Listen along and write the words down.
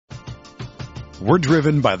We're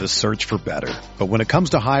driven by the search for better. But when it comes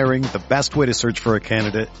to hiring, the best way to search for a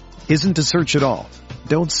candidate isn't to search at all.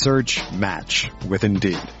 Don't search, match with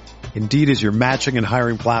Indeed. Indeed is your matching and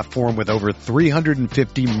hiring platform with over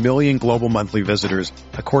 350 million global monthly visitors,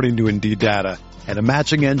 according to Indeed data, and a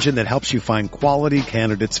matching engine that helps you find quality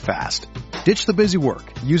candidates fast. Ditch the busy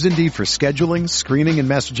work. Use Indeed for scheduling, screening, and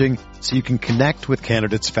messaging so you can connect with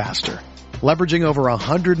candidates faster. Leveraging over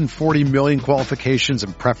 140 million qualifications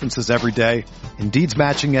and preferences every day, Indeed's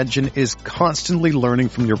matching engine is constantly learning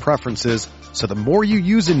from your preferences, so the more you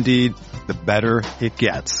use Indeed, the better it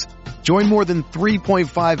gets. Join more than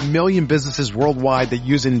 3.5 million businesses worldwide that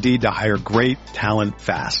use Indeed to hire great talent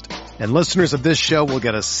fast. And listeners of this show will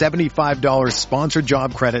get a $75 sponsored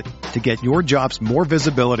job credit to get your jobs more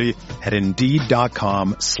visibility at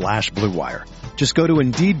Indeed.com/Blue Wire. Just go to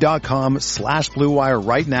Indeed.com/Blue Wire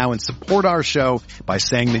right now and support our show by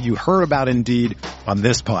saying that you heard about Indeed on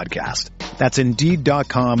this podcast. That's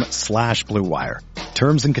Indeed.com/Blue Wire.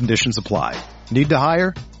 Terms and conditions apply. Need to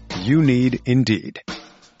hire? You need Indeed.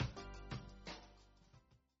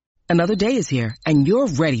 Another day is here, and you're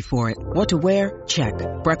ready for it. What to wear? Check.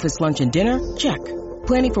 Breakfast, lunch, and dinner? Check.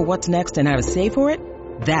 Planning for what's next and how to save for it?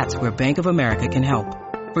 That's where Bank of America can help.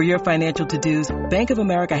 For your financial to-dos, Bank of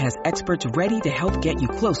America has experts ready to help get you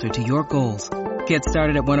closer to your goals. Get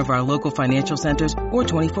started at one of our local financial centers or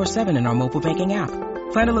 24/7 in our mobile banking app.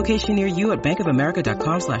 Find a location near you at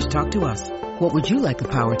bankofamerica.com/talktous. What would you like the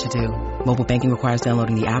power to do? Mobile banking requires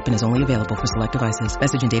downloading the app and is only available for select devices.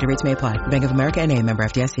 Message and data rates may apply. Bank of America N.A., member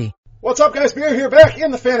FDIC. What's up, guys? Beer here, back in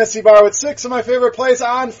the Fantasy Bar with 6 of my favorite plays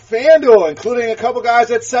on FanDuel, including a couple guys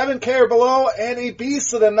at 7K or below, and a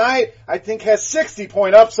beast of the night I think has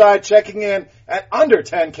 60-point upside, checking in at under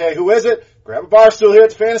 10K. Who is it? Grab a bar stool here at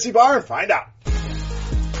the Fantasy Bar and find out.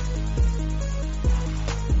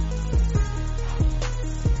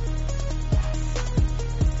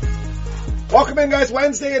 Welcome in, guys.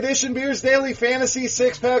 Wednesday edition, Beers Daily Fantasy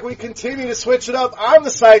 6-pack. We continue to switch it up on the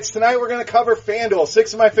sites. Tonight we're going to cover FanDuel,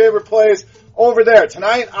 6 of my favorite plays over there.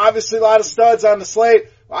 Tonight, obviously a lot of studs on the slate.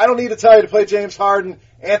 I don't need to tell you to play James Harden,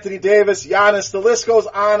 Anthony Davis, Giannis. The list goes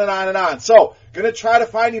on and on and on. So, going to try to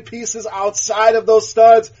find you pieces outside of those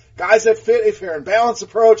studs, guys that fit a fair and balanced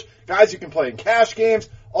approach, guys you can play in cash games,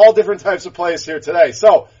 all different types of plays here today.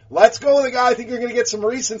 So, let's go with a guy I think you're going to get some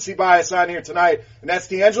recency bias on here tonight, and that's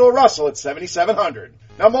D'Angelo Russell at 7,700.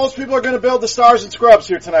 Now, most people are going to build the stars and scrubs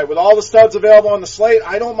here tonight. With all the studs available on the slate,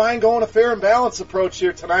 I don't mind going a fair and balanced approach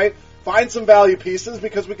here tonight. Find some value pieces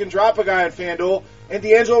because we can drop a guy on FanDuel, and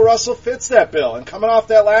D'Angelo Russell fits that bill. And coming off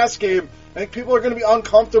that last game, I think people are going to be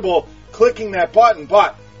uncomfortable clicking that button.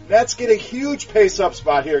 But Nets get a huge pace-up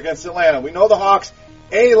spot here against Atlanta. We know the Hawks,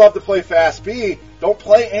 A, love to play fast, B, don't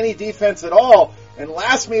play any defense at all. And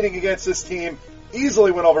last meeting against this team,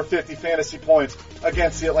 easily went over 50 fantasy points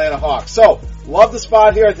against the Atlanta Hawks. So, love the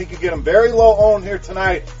spot here. I think you get him very low owned here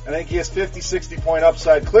tonight. I think he has 50, 60 point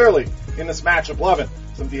upside clearly in this matchup. Loving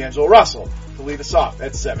some D'Angelo Russell to lead us off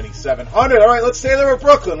at 7,700. All right, let's stay there with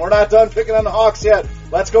Brooklyn. We're not done picking on the Hawks yet.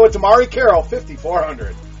 Let's go with DeMarre Carroll,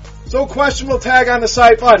 5,400. So questionable tag on the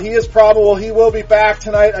site, but he is probable he will be back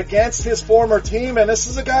tonight against his former team, and this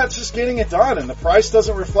is a guy that's just getting it done, and the price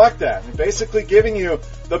doesn't reflect that. And basically giving you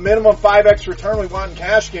the minimum 5x return we want in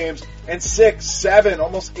cash games, and 6, 7,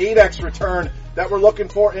 almost 8x return that we're looking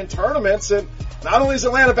for in tournaments. And not only is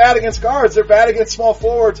Atlanta bad against guards, they're bad against small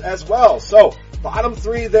forwards as well. So, bottom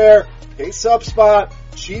 3 there, pace up spot,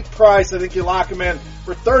 cheap price. I think you lock him in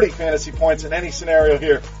for 30 fantasy points in any scenario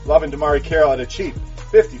here. Loving DeMarre Carroll at a cheap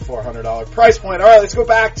 $5,400 price point. All right, let's go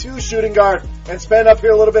back to shooting guard and spend up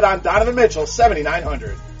here a little bit on Donovan Mitchell,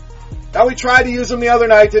 7,900. Now, we tried to use him the other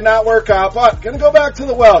night, did not work out, but going to go back to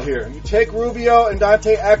the well here. You take Rubio and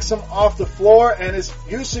Dante Exum off the floor, and his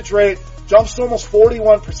usage rate jumps to almost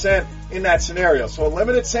 41% in that scenario. So a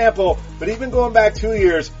limited sample, but even going back 2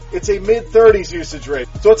 years, it's a mid-30s usage rate.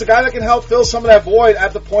 So it's a guy that can help fill some of that void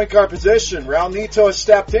at the point guard position. Raul Neto has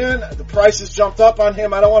stepped in. The price has jumped up on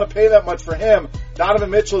him. I don't want to pay that much for him. Donovan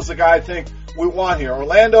Mitchell is the guy I think we want here.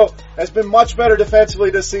 Orlando has been much better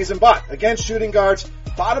defensively this season, but against shooting guards,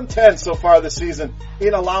 bottom 10 so far this season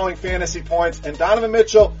in allowing fantasy points. And Donovan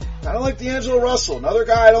Mitchell, kind of like D'Angelo Russell, another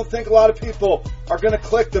guy I don't think a lot of people are going to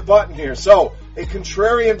click the button here. So a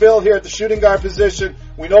contrarian build here at the shooting guard position.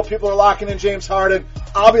 We know people are locking in James Harden.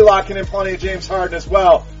 I'll be locking in plenty of James Harden as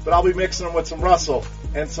well, but I'll be mixing them with some Russell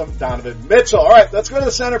and some Donovan Mitchell. All right, let's go to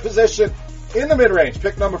the center position. in the mid-range.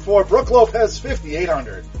 Pick number 4, Brook Lopez,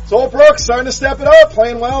 5,800. So Brooks starting to step it up,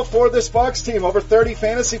 playing well for this Bucks team. Over 30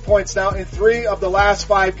 fantasy points now in 3 of the last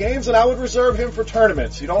 5 games, and I would reserve him for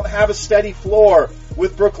tournaments. You don't have a steady floor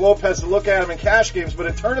with Brook Lopez to look at him in cash games, but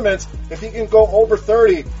in tournaments, if he can go over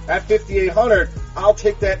 30 at 5,800, I'll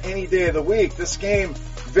take that any day of the week. This game,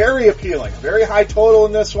 very appealing. Very high total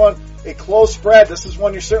in this one. A close spread. This is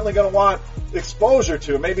one you're certainly going to want exposure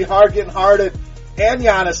to. It may be hard getting Harden and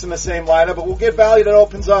Giannis in the same lineup, but we'll get value that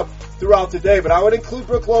opens up throughout the day. But I would include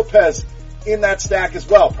Brook Lopez in that stack as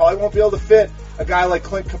well. Probably won't be able to fit a guy like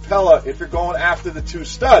Clint Capella if you're going after the 2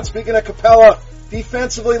 studs. Speaking of Capella,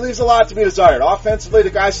 defensively leaves a lot to be desired. Offensively, the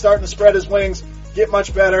guy's starting to spread his wings, get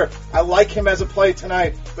much better. I like him as a play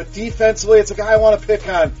tonight, but defensively, it's a guy I want to pick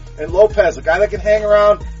on. And Lopez, a guy that can hang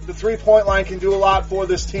around the 3-point line, can do a lot for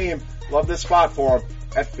this team. Love this spot for him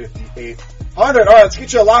at 5,800. All right, let's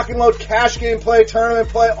get you a lock and load cash game play, tournament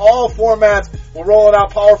play, all formats. We'll roll it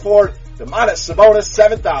out power forward. Domantas Sabonis,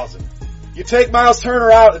 7,000. You take Miles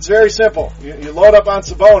Turner out, it's very simple. You load up on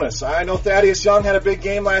Sabonis. I know Thaddeus Young had a big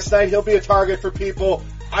game last night. He'll be a target for people.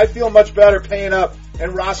 I feel much better paying up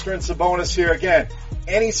and rostering Sabonis here. Again,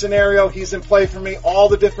 any scenario, he's in play for me. All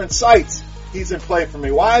the different sites, he's in play for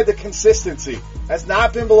me. Why? The consistency. Has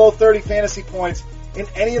not been below 30 fantasy points in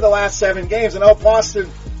any of the last 7 games. I know Boston,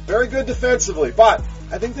 very good defensively, but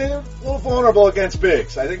I think they're a little vulnerable against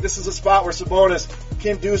bigs. I think this is a spot where Sabonis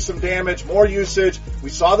can do some damage, more usage. We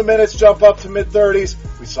saw the minutes jump up to mid-30s.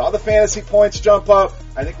 We saw the fantasy points jump up.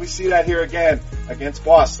 I think we see that here again against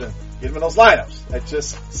Boston. Get him in those lineups at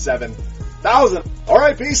just 7,000. All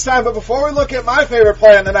right, beast time. But before we look at my favorite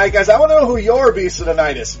play on the night, guys, I want to know who your beast of the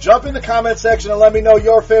night is. Jump in the comment section and let me know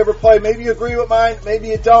your favorite play. Maybe you agree with mine. Maybe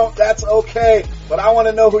you don't. That's okay. But I want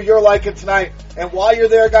to know who you're liking tonight. And while you're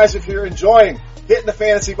there, guys, if you're enjoying hitting the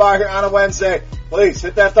fantasy bar here on a Wednesday, please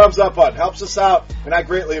hit that thumbs up button. Helps us out, and I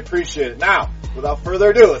greatly appreciate it. Now, without further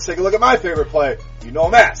ado, let's take a look at my favorite play. You know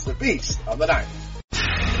him as the beast of the night.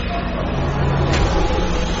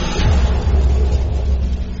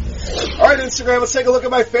 All right, Instagram, let's take a look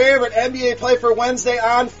at my favorite NBA play for Wednesday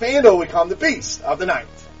on FanDuel. We call him the beast of the night.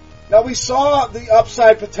 Now, we saw the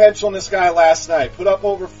upside potential in this guy last night. Put up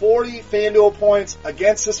over 40 FanDuel points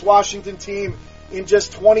against this Washington team in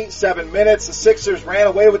just 27 minutes. The Sixers ran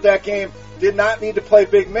away with that game, did not need to play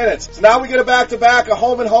big minutes. So now we get a back-to-back, a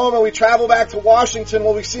home and home, and we travel back to Washington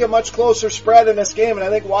where we see a much closer spread in this game, and I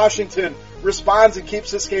think Washington responds and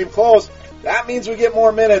keeps this game close. That means we get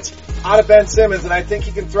more minutes out of Ben Simmons, and I think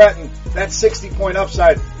he can threaten that 60-point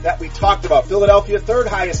upside that we talked about. Philadelphia, third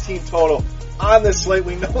highest team total on this slate.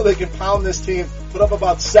 We know they can pound this team, put up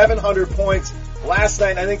about 700 points last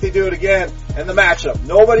night, and I think they do it again. And the matchup,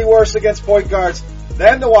 nobody worse against point guards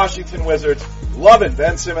than the Washington Wizards. Loving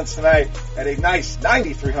Ben Simmons tonight at a nice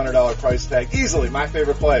 $9,300 price tag. Easily my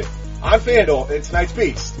favorite play on FanDuel in tonight's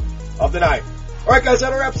Beast of the Night. All right, guys, that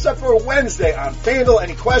wraps up for Wednesday on FanDuel.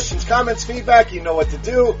 Any questions, comments, feedback, you know what to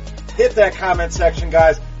do. Hit that comment section,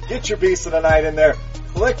 guys. Get your Beast of the Night in there.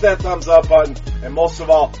 Click that thumbs up button. And most of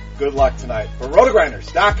all, good luck tonight. For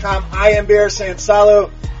Rotogrinders.com, I am Bear saying salut.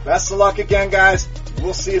 Best of luck again, guys.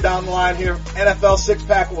 We'll see you down the line here. NFL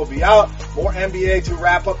 6-pack will be out. More NBA to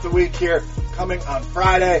wrap up the week here coming on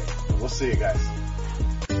Friday. We'll see you guys.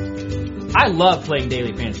 I love playing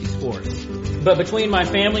daily fantasy sports. But between my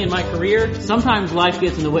family and my career, sometimes life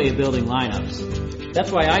gets in the way of building lineups.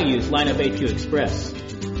 That's why I use Lineup HQ Express.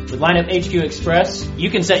 With Lineup HQ Express, you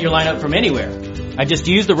can set your lineup from anywhere. I just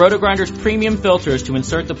use the Rotogrinders premium filters to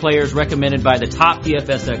insert the players recommended by the top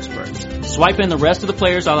DFS experts. Swipe in the rest of the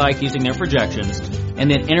players I like using their projections,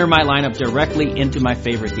 and then enter my lineup directly into my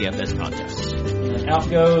favorite DFS contests. And out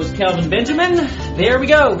goes Kelvin Benjamin. There we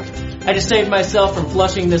go. I just saved myself from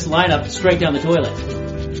flushing this lineup straight down the toilet.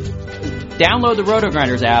 Download the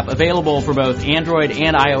Rotogrinders app, available for both Android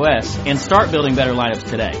and iOS, and start building better lineups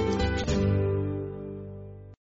today.